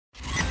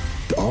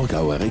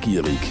Aargauer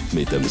Regierung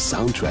mit dem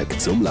Soundtrack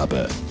zum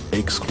Leben.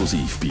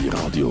 Exklusiv bei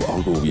Radio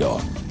Argovia.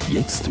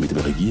 Jetzt mit dem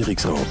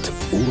Regierungsrat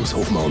Urs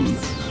Hofmann.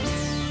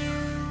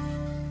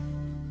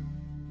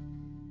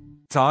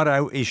 In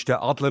Aarau war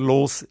der Adler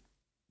los,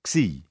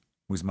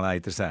 muss man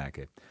leider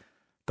sagen.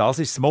 Das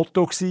war das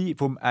Motto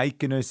vom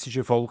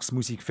eidgenössischen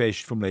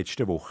Volksmusikfest vom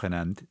letzten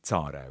Wochenende in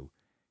Aarau.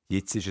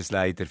 Jetzt ist es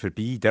leider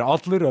vorbei. Der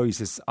Adler,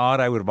 unser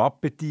Aarauer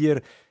Wappentier,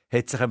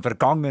 hat sich am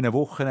vergangenen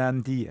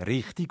Wochenende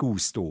richtig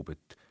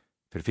austobt.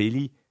 Für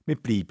viele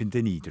mit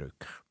bleibenden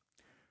Eindrücken.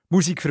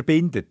 Musik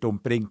verbindet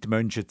und bringt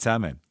Menschen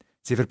zusammen.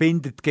 Sie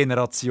verbindet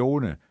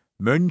Generationen,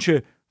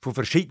 Menschen von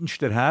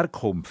verschiedenster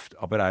Herkunft,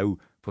 aber auch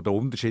von den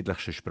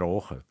unterschiedlichsten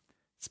Sprachen.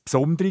 Das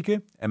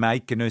Besondere am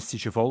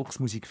eidgenössischen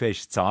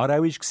Volksmusikfest in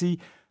Aarau war,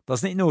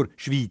 dass nicht nur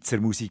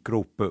Schweizer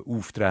Musikgruppen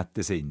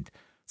auftreten sind,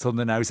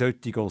 sondern auch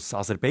solche aus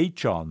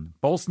Aserbaidschan,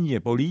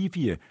 Bosnien,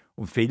 Bolivien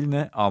und vielen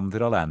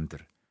anderen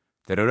Ländern.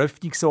 Der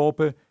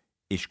Eröffnungsobend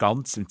ist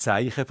ganz im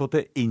Zeichen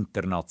der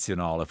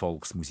internationalen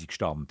Volksmusik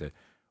gestanden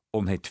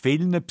und hat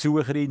vielen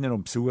Besucherinnen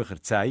und Besuchern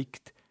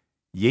gezeigt,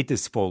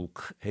 jedes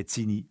Volk hat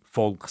seine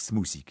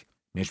Volksmusik.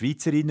 Wir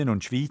Schweizerinnen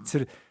und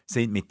Schweizer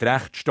sind mit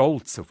Recht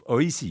stolz auf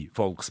unsere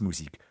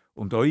Volksmusik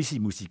und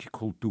unsere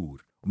Musikkultur.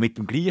 Und mit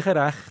dem gleichen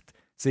Recht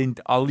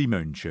sind alle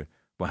Menschen,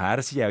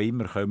 woher sie auch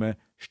immer kommen,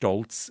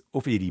 stolz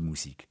auf ihre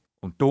Musik.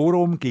 Und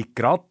darum gibt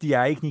gerade die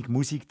eigene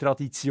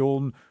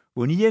Musiktradition,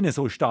 wo nie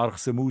so stark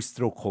zum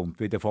Ausdruck kommt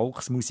wie der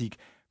Volksmusik,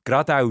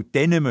 gerade auch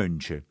den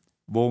Menschen,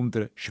 die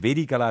unter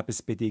schwierigen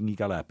Lebensbedingungen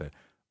leben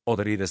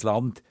oder ihr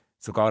Land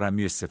sogar haben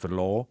müssen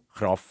verlassen,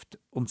 Kraft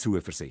und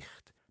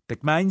Zuversicht. Der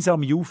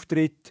gemeinsame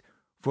Auftritt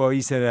von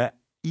unserer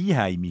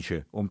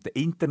einheimischen und der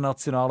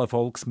internationalen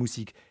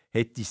Volksmusik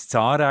hat uns in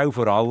Aarau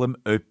vor allem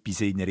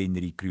etwas in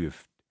Erinnerung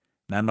gerufen.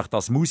 Nämlich,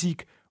 dass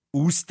Musik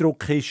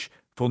Ausdruck ist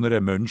von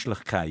einer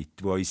Menschlichkeit,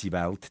 die unsere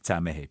Welt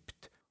zusammenhält.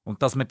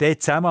 Und dass wir diesen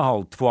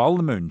Zusammenhalt von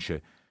allen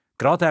Menschen,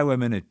 gerade auch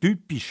an einem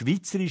typisch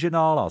schweizerischen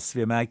Anlass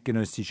wie am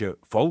eidgenössischen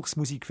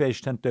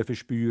Volksmusikfest dürfen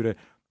spüren,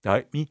 das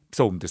hat mich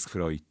besonders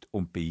gefreut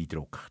und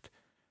beeindruckt.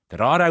 Der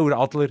Aarauer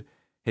Adler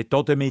hat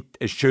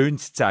damit ein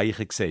schönes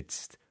Zeichen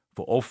gesetzt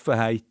von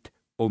Offenheit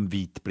und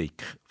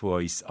Weitblick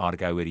von uns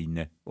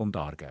Aargauerinnen und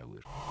Aargauer.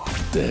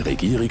 Der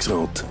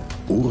Regierungsrat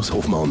Urs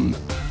Hofmann,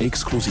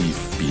 exklusiv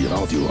bei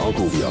Radio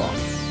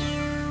Argovia.